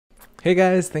Hey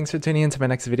guys, thanks for tuning into my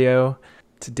next video.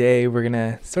 Today we're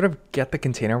gonna sort of get the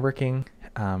container working,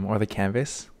 or the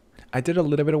canvas. I did a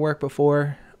little bit of work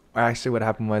before, or actually what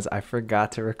happened was I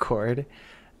forgot to record,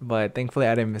 but thankfully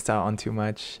I didn't miss out on too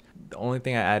much. The only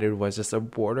thing I added was just a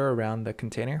border around the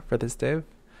container for this div.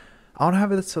 I want to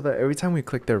have it so that every time we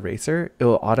click the eraser, it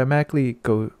will automatically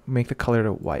go make the color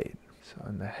to white. So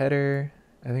in the header,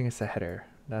 I think it's the header.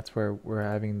 That's where we're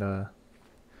having the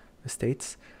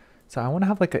states. So I want to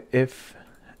have like a if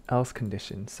else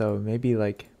condition. So maybe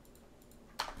like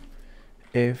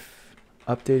if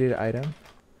updated item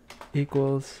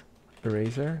equals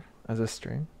eraser as a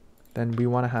string, then we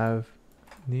want to have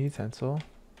new utensil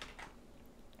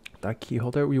dot key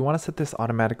holder. We want to set this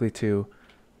automatically to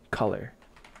color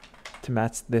to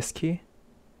match this key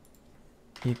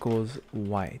equals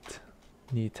white.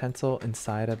 New utensil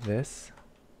inside of this,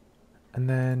 and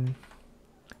then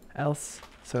else.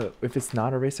 So if it's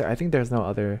not eraser, I think there's no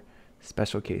other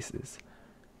special cases.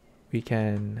 We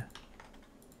can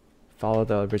follow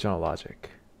the original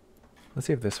logic. Let's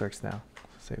see if this works now.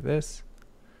 Save this.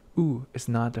 Ooh, it's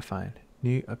not defined.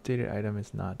 New updated item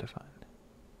is not defined.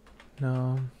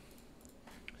 No.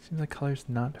 Seems like color's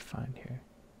not defined here.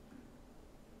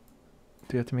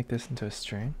 Do we have to make this into a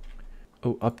string?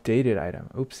 Oh, updated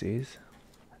item. Oopsies.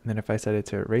 And then if I set it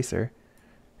to eraser,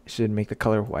 it should make the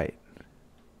color white.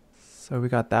 So we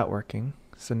got that working.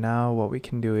 So now what we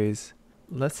can do is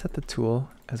let's set the tool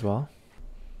as well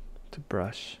to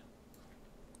brush.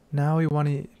 Now we want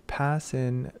to pass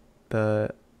in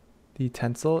the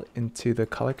utensil into the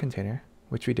color container,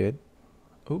 which we did.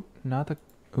 Oh, not the,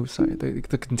 oh, sorry,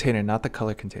 the container, not the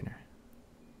color container.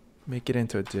 Make it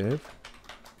into a div.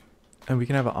 And we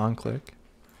can have an on click.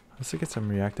 Let's look at some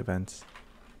React events.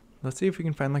 Let's see if we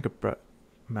can find like a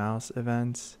mouse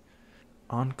events.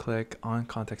 On click, on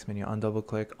context menu, on double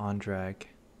click, on drag,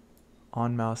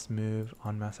 on mouse move,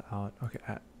 on mouse out. Okay.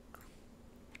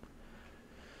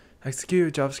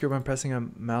 Execute JavaScript when pressing a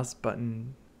mouse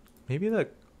button. Maybe the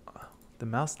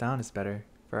mouse down is better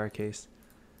for our case.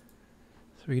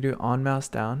 So we can do on mouse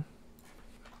down,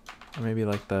 or maybe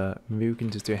like maybe we can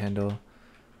just do a handle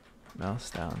mouse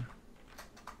down.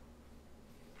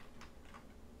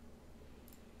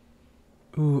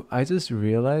 Ooh, I just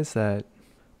realized that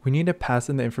we need to pass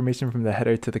in the information from the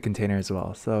header to the container as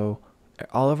well. So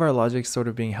all of our logic is sort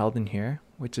of being held in here,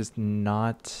 which is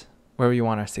not where we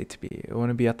want our state to be. We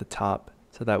want to be at the top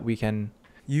so that we can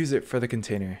use it for the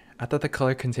container. I thought the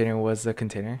color container was the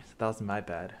container, so that was my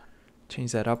bad.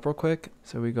 Change that up real quick.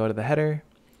 So we go to the header,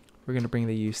 we're going to bring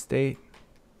the use state,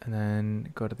 and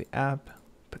then go to the app,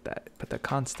 put that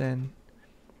constant.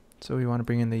 So we want to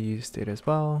bring in the use state as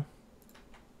well.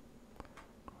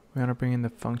 We want to bring in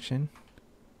the function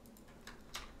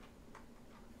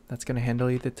that's going to handle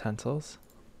the utensils.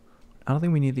 I don't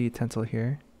think we need the utensil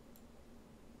here.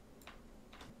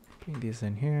 Bring these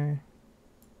in here.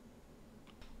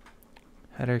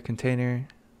 Header container.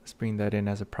 Let's bring that in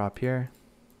as a prop here.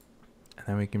 And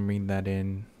then we can bring that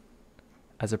in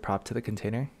as a prop to the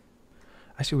container.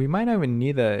 Actually, we might not even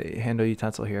need the handle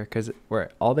utensil here because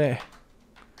all the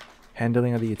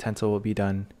handling of the utensil will be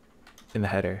done in the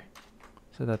header.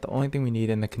 So that the only thing we need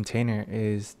in the container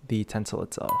is the utensil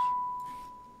itself.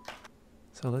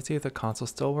 So let's see if the console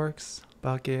still works.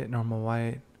 Bucket, normal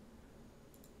white,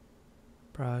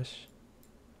 brush,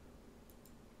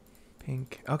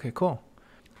 pink. Okay, cool.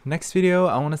 Next video,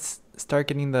 I want to start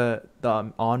getting the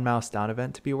on mouse down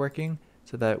event to be working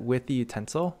so that with the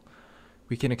utensil,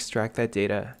 we can extract that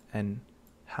data and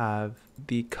have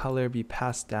the color be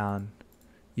passed down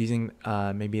using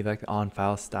maybe like on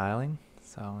file styling.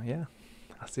 So yeah,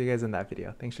 I'll see you guys in that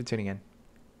video. Thanks for tuning in.